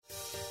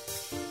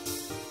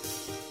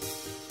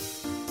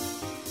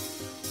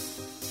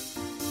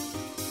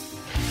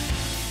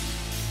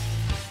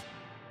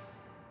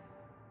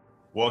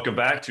Welcome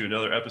back to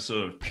another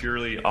episode of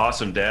Purely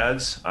Awesome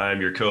Dads. I'm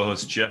your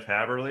co-host Jeff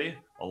Haberly,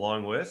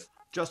 along with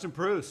Justin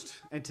Proust.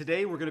 And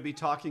today we're going to be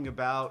talking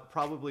about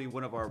probably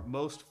one of our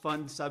most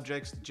fun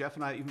subjects. Jeff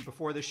and I, even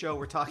before the show,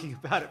 we're talking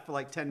about it for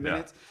like 10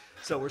 minutes.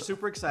 So we're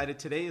super excited.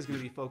 Today is going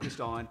to be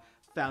focused on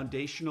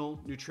foundational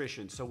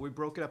nutrition. So we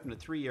broke it up into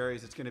three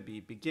areas. It's going to be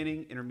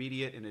beginning,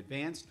 intermediate, and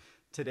advanced.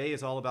 Today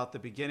is all about the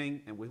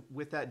beginning. And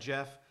with that,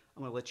 Jeff,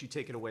 I'm going to let you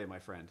take it away, my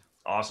friend.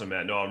 Awesome,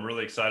 man. No, I'm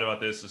really excited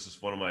about this. This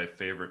is one of my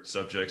favorite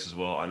subjects as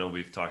well. I know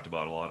we've talked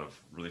about a lot of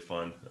really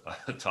fun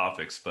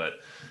topics, but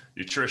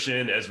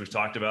nutrition, as we've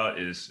talked about,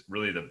 is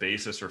really the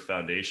basis or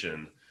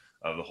foundation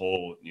of the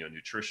whole,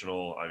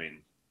 nutritional,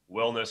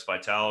 wellness,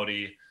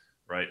 vitality,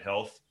 right?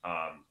 Health.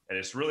 And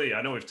it's really,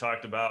 I know we've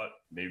talked about,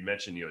 maybe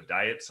mentioned,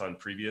 diets on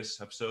previous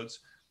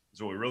episodes.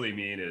 So what we really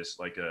mean is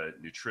like a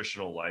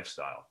nutritional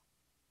lifestyle.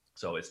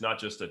 So it's not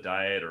just a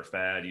diet or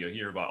fad. You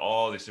hear about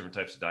all these different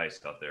types of diets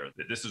out there.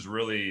 This is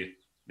really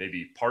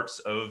maybe parts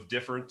of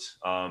different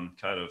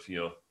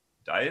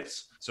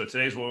diets. So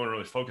today's what we want to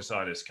really focus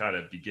on is kind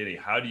of beginning.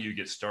 How do you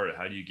get started?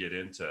 How do you get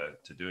into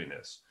doing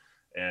this?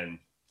 And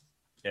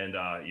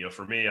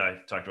for me, I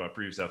talked about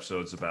previous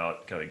episodes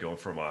about kind of going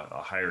from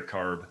a higher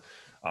carb,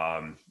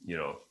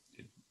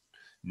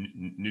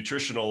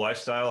 nutritional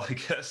lifestyle, I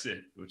guess,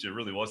 which it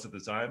really was at the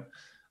time,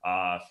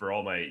 for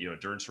all my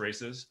endurance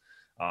races.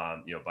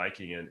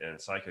 Biking and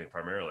cycling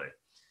primarily.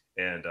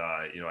 And,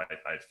 I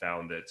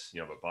found that,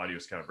 my body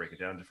was kind of breaking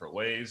down different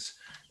ways.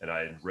 And I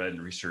had read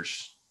and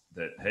researched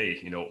that,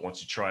 hey, once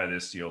you try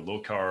this,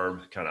 low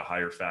carb, kind of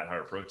higher fat,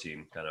 higher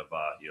protein kind of,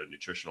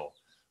 nutritional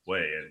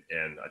way.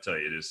 And I tell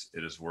you,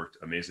 it has worked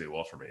amazingly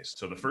well for me.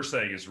 So the first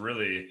thing is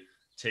really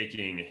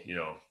taking,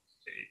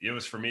 it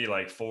was for me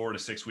like 4 to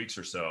 6 weeks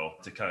or so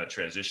to kind of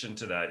transition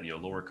to that,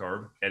 lower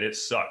carb. And it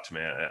sucked,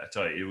 man. I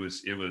tell you,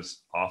 it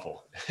was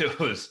awful. It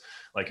was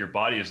like your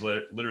body is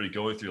literally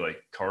going through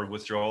like carb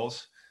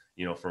withdrawals,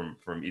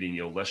 from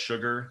eating, less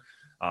sugar,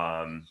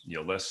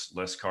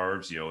 less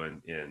carbs,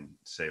 in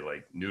say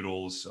like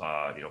noodles,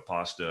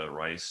 pasta,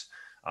 rice,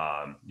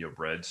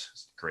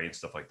 breads, grains,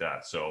 stuff like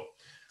that. So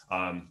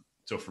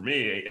for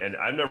me, and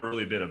I've never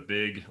really been a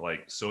big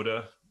like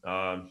soda,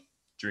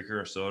 drinker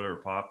of soda or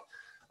pop.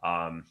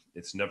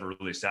 It's never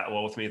really sat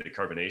well with me, the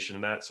carbonation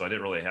in that. So I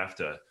didn't really have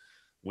to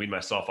wean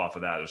myself off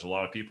of that. There's a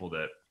lot of people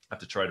that have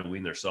to try to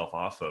wean themselves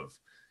off of,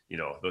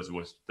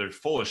 they're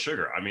full of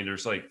sugar. I mean,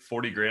 there's like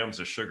 40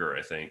 grams of sugar,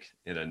 I think,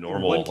 in a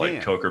normal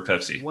like Coke or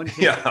Pepsi.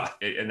 Yeah.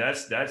 And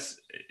that's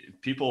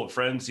people,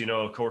 friends,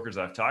 coworkers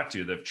I've talked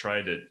to that have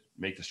tried to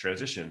make this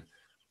transition.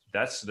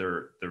 That's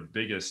their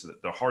biggest,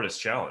 the hardest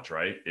challenge,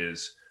 right?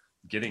 Is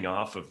getting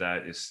off of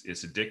that. It's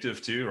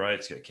addictive too, right?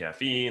 It's got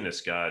caffeine.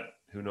 It's got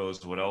who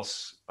knows what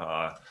else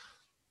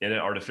in it,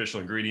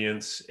 artificial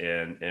ingredients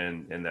and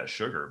that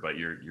sugar, but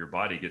your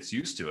body gets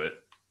used to it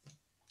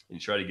and you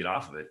try to get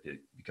off of it, it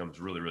becomes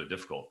really, really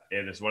difficult.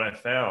 And it's what I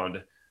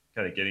found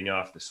kind of getting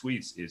off the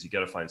sweets is you got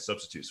to find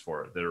substitutes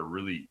for it that are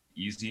really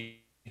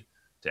easy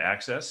to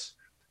access.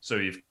 So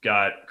you've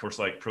got, of course,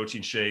 like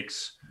protein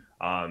shakes.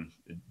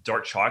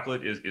 Dark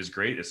chocolate is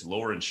great. It's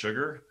lower in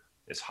sugar.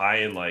 It's high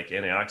in like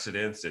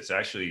antioxidants. It's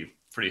actually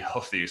pretty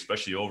healthy,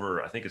 especially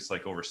I think it's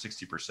like over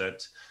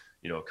 60%,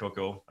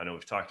 cocoa. I know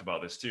we've talked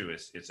about this too.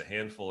 It's a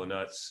handful of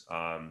nuts.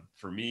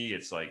 For me,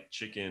 it's like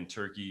chicken,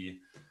 turkey.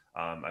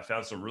 I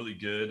found some really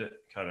good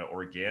kind of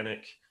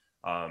organic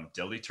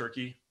deli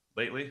turkey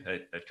lately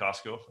at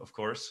Costco, of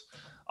course.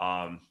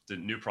 The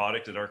new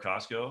product at our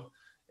Costco.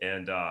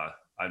 And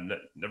I've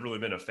never really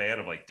been a fan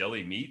of like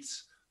deli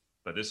meats,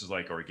 but this is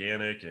like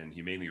organic and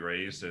humanely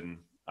raised. And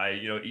I,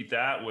 eat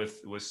that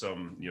with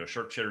some,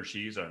 sharp cheddar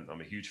cheese.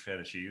 I'm a huge fan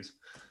of cheese.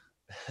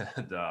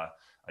 And I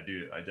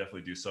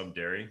definitely do some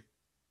dairy,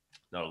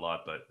 not a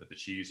lot, but the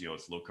cheese,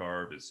 it's low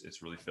carb,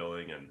 it's really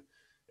filling and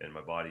my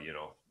body, it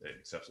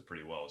accepts it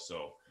pretty well.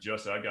 So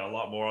Justin, I've got a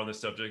lot more on this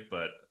subject,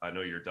 but I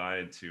know you're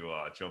dying to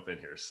jump in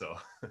here. So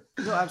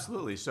no,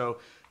 absolutely. So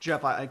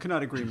Jeff, I could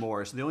not agree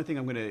more. So the only thing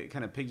I'm going to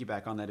kind of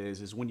piggyback on that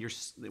is when you're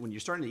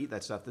starting to eat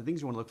that stuff, the things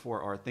you want to look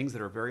for are things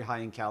that are very high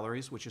in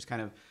calories, which is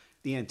kind of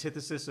the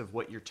antithesis of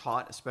what you're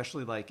taught,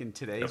 especially like in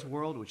today's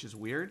world, which is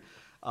weird.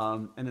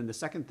 And then the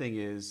second thing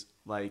is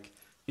like,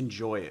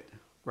 enjoy it.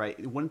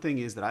 Right. One thing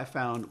is that I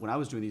found when I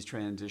was doing these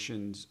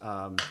transitions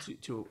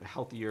to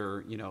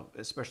healthier,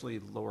 especially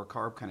lower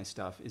carb kind of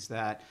stuff, is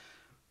that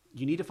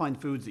you need to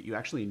find foods that you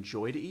actually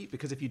enjoy to eat,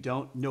 because if you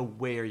don't, no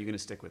way are you going to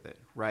stick with it.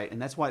 Right.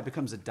 And that's why it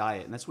becomes a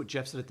diet. And that's what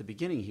Jeff said at the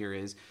beginning here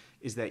is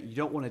that you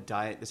don't want to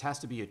diet. This has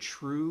to be a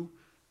true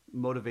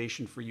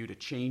motivation for you to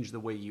change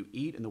the way you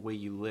eat and the way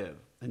you live.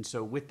 And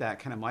so with that,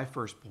 kind of my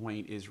first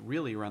point is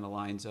really around the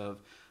lines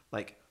of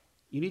like,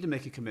 you need to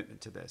make a commitment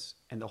to this.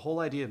 And the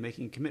whole idea of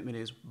making a commitment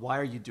is, why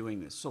are you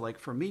doing this? So like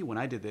for me, when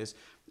I did this,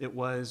 it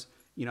was,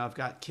 I've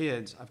got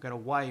kids, I've got a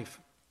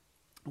wife,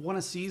 I want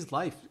to seize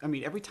life. I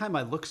mean, every time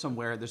I look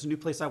somewhere, there's a new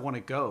place I want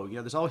to go.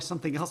 There's always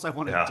something else I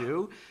want to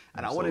do.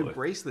 And absolutely. I want to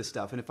embrace this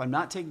stuff. And if I'm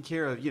not taking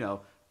care of,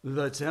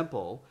 the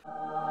temple,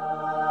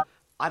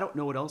 I don't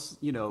know what else,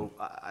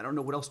 I don't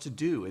know what else to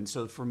do. And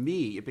so for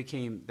me, it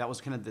became, that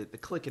was kind of the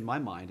click in my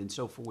mind. And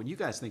so for when you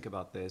guys think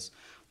about this,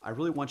 I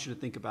really want you to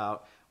think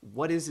about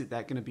what is it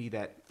that going to be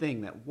that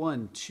thing, that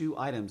 1, 2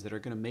 items that are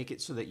going to make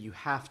it so that you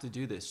have to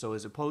do this. So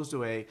as opposed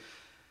to I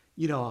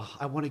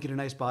want to get a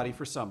nice body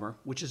for summer,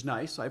 which is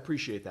nice. I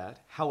appreciate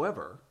that.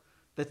 However,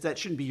 that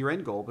shouldn't be your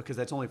end goal because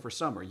that's only for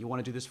summer. You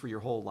want to do this for your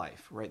whole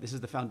life, right? This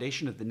is the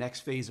foundation of the next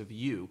phase of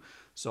you.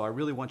 So I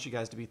really want you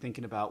guys to be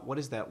thinking about what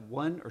is that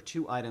 1 or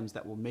 2 items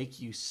that will make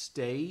you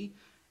stay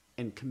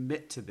and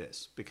commit to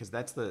this, because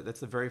that's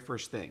the very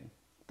first thing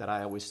that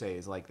I always say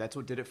is like, that's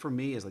what did it for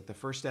me, is like the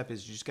first step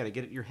is you just got to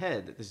get it in your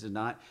head that this is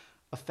not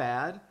a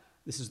fad.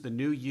 This is the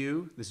new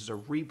you. This is a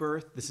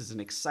rebirth. This is an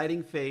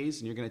exciting phase,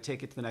 and you're going to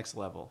take it to the next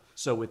level.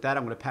 So with that,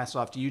 I'm going to pass it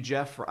off to you,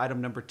 Jeff, for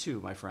item number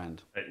 2, my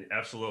friend.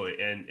 Absolutely.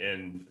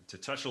 And to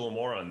touch a little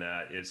more on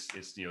that, it's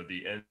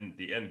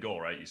the end goal,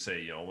 right? You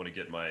say, I want to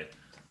get my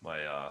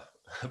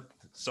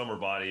summer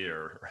body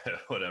or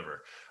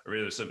whatever, or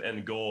maybe there's some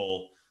end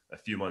goal a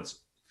few months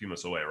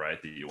away,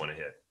 right? That you want to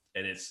hit.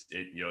 And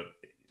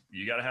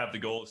you got to have the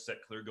goals, set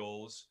clear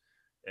goals,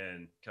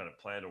 and kind of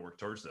plan to work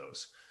towards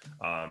those.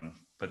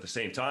 But at the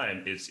same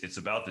time, it's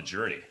about the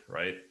journey,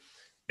 right?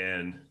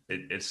 And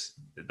it's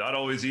not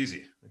always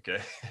easy,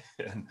 okay?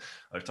 And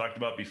I've talked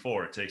about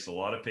before, it takes a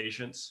lot of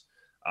patience,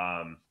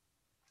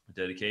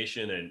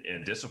 dedication,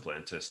 and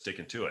discipline to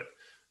sticking to it.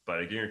 But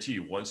I guarantee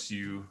you, once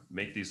you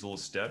make these little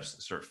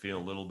steps, start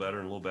feeling a little better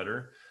and a little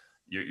better,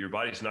 your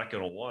body's not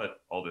going to want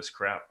all this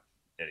crap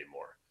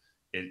anymore.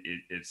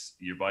 It's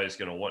your body's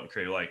going to want and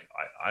crave. Like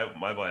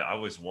my body, I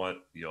always want,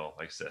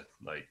 like I said,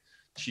 like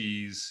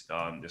cheese.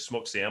 The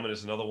smoked salmon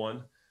is another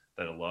one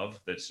that I love.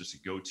 That's just a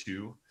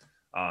go-to.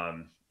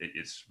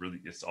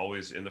 It's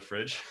always in the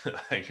fridge.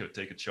 I can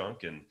take a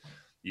chunk and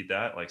eat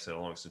that, like I said,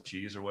 along with some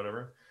cheese or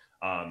whatever.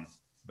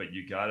 But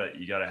you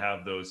gotta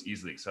have those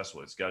easily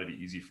accessible. It's got to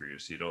be easy for you,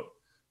 so you don't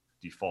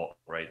default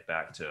right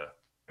back to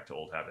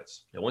old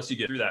habits. And once you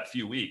get through that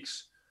few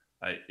weeks,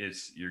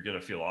 you're going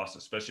to feel awesome,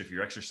 especially if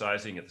you're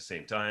exercising at the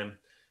same time,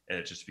 and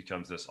it just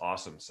becomes this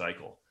awesome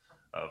cycle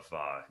of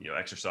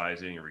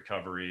exercising and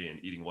recovery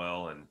and eating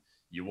well, and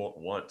you won't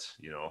want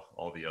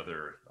all the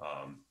other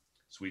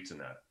sweets in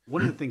that.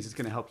 One of the things that's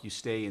going to help you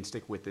stay and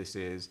stick with this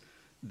is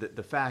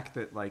the fact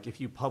that, like,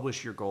 if you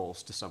publish your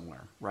goals to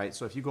somewhere, right?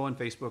 So if you go on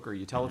Facebook or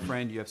you tell a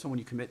friend, you have someone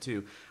you commit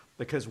to,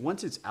 because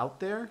once it's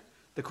out there,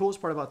 the coolest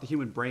part about the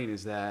human brain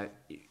is that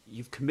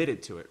you've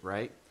committed to it,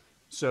 right?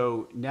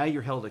 So now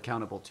you're held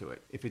accountable to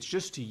it. If it's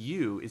just to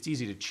you, it's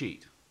easy to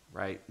cheat,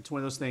 right? It's one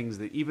of those things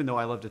that even though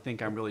I love to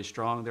think I'm really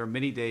strong, there are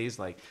many days,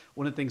 like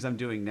one of the things I'm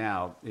doing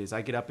now is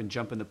I get up and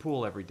jump in the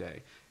pool every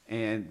day,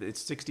 and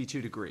it's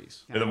 62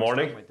 degrees. In the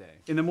morning?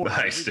 In the morning.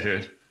 Nice,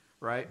 dude.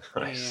 Right?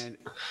 Nice. And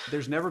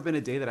there's never been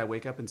a day that I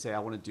wake up and say, I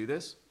want to do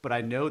this. But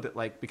I know that,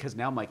 like, because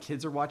now my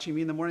kids are watching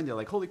me in the morning, they're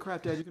like, holy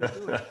crap, Dad, you're going to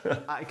do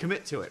it. I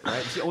commit to it, right?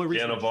 It's the only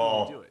reason I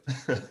do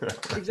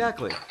it.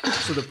 Exactly.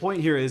 So the point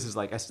here is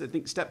like, I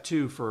think step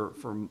 2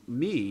 for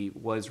me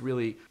was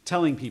really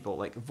telling people,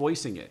 like,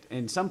 voicing it.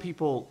 And some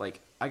people,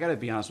 like, I got to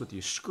be honest with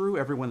you, screw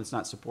everyone that's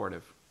not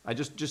supportive. I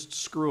just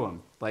screw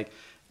them. Like,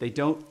 they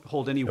don't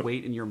hold any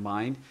weight in your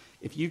mind.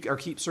 If you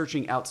keep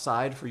searching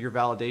outside for your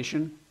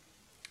validation,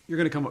 you're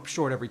going to come up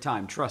short every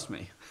time. Trust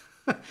me.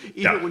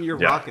 Even when you're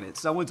rocking it,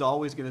 someone's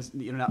always going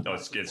to, not. No,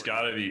 it's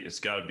got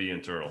to be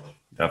internal.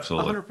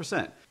 Absolutely.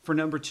 100%. For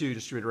number 2,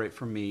 just to reiterate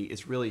from me,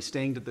 is really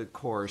staying to the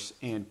course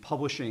and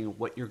publishing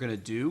what you're going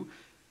to do.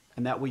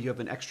 And that way you have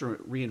an extra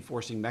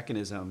reinforcing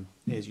mechanism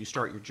as you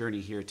start your journey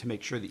here to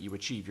make sure that you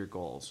achieve your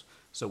goals.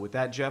 So with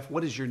that, Jeff,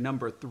 what is your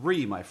number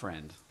 3, my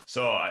friend?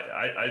 So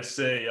I'd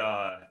say,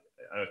 I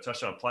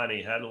touched on planning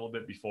ahead a little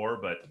bit before,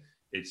 but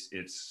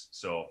it's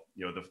so,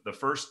 the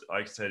first,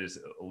 like I said, is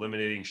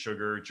eliminating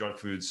sugar, junk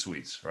food,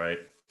 sweets, right?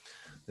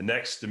 The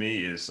next to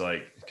me is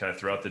like kind of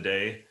throughout the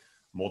day,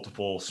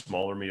 multiple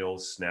smaller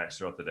meals, snacks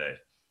throughout the day.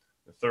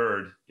 The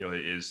third,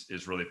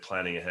 is really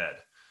planning ahead.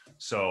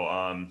 So,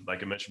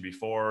 like I mentioned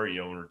before,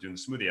 when we're doing the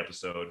smoothie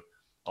episode,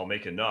 I'll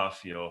make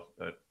enough,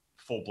 a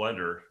full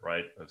blender,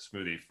 right, of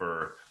smoothie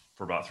for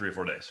about 3 or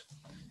 4 days.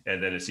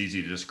 And then it's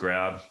easy to just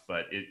grab,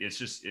 but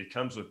it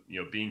comes with,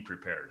 being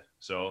prepared.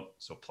 So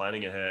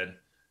planning ahead,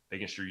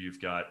 making sure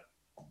you've got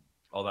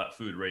all that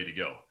food ready to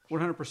go.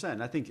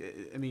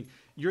 100%. I mean,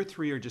 your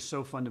 3 are just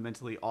so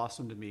fundamentally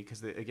awesome to me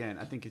because, again,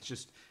 I think it's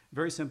just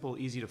very simple,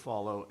 easy to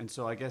follow. And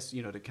so I guess,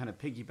 to kind of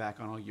piggyback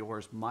on all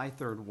yours, my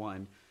third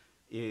one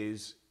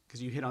is,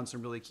 because you hit on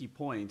some really key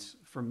points,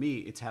 for me,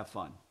 it's have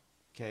fun,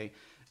 okay?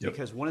 Yep.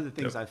 Because one of the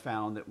things I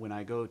found that when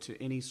I go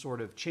to any sort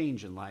of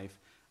change in life,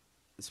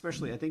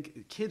 especially I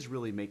think kids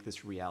really make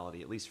this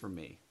reality, at least for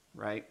me,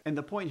 right? And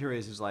the point here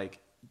is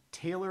like,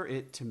 tailor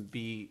it to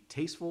be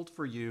tasteful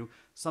for you,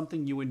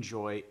 something you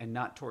enjoy and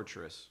not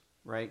torturous,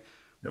 right?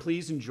 Yep.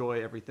 Please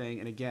enjoy everything.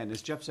 And again,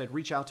 as Jeff said,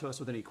 reach out to us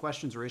with any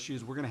questions or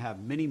issues. We're going to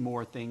have many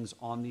more things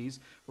on these.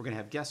 We're going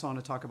to have guests on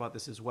to talk about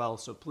this as well.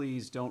 So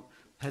please don't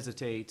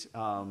hesitate,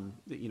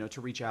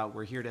 to reach out.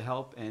 We're here to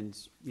help and,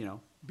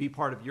 be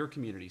part of your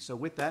community. So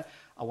with that,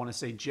 I want to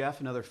say,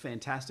 Jeff, another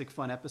fantastic,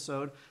 fun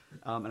episode.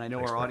 And I know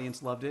our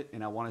audience loved it.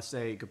 And I want to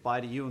say goodbye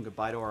to you and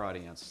goodbye to our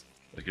audience.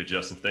 Good,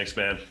 Justin. Thanks,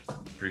 man.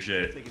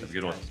 Appreciate it. Have a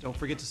good one. Don't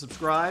forget to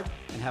subscribe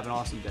and have an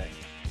awesome day.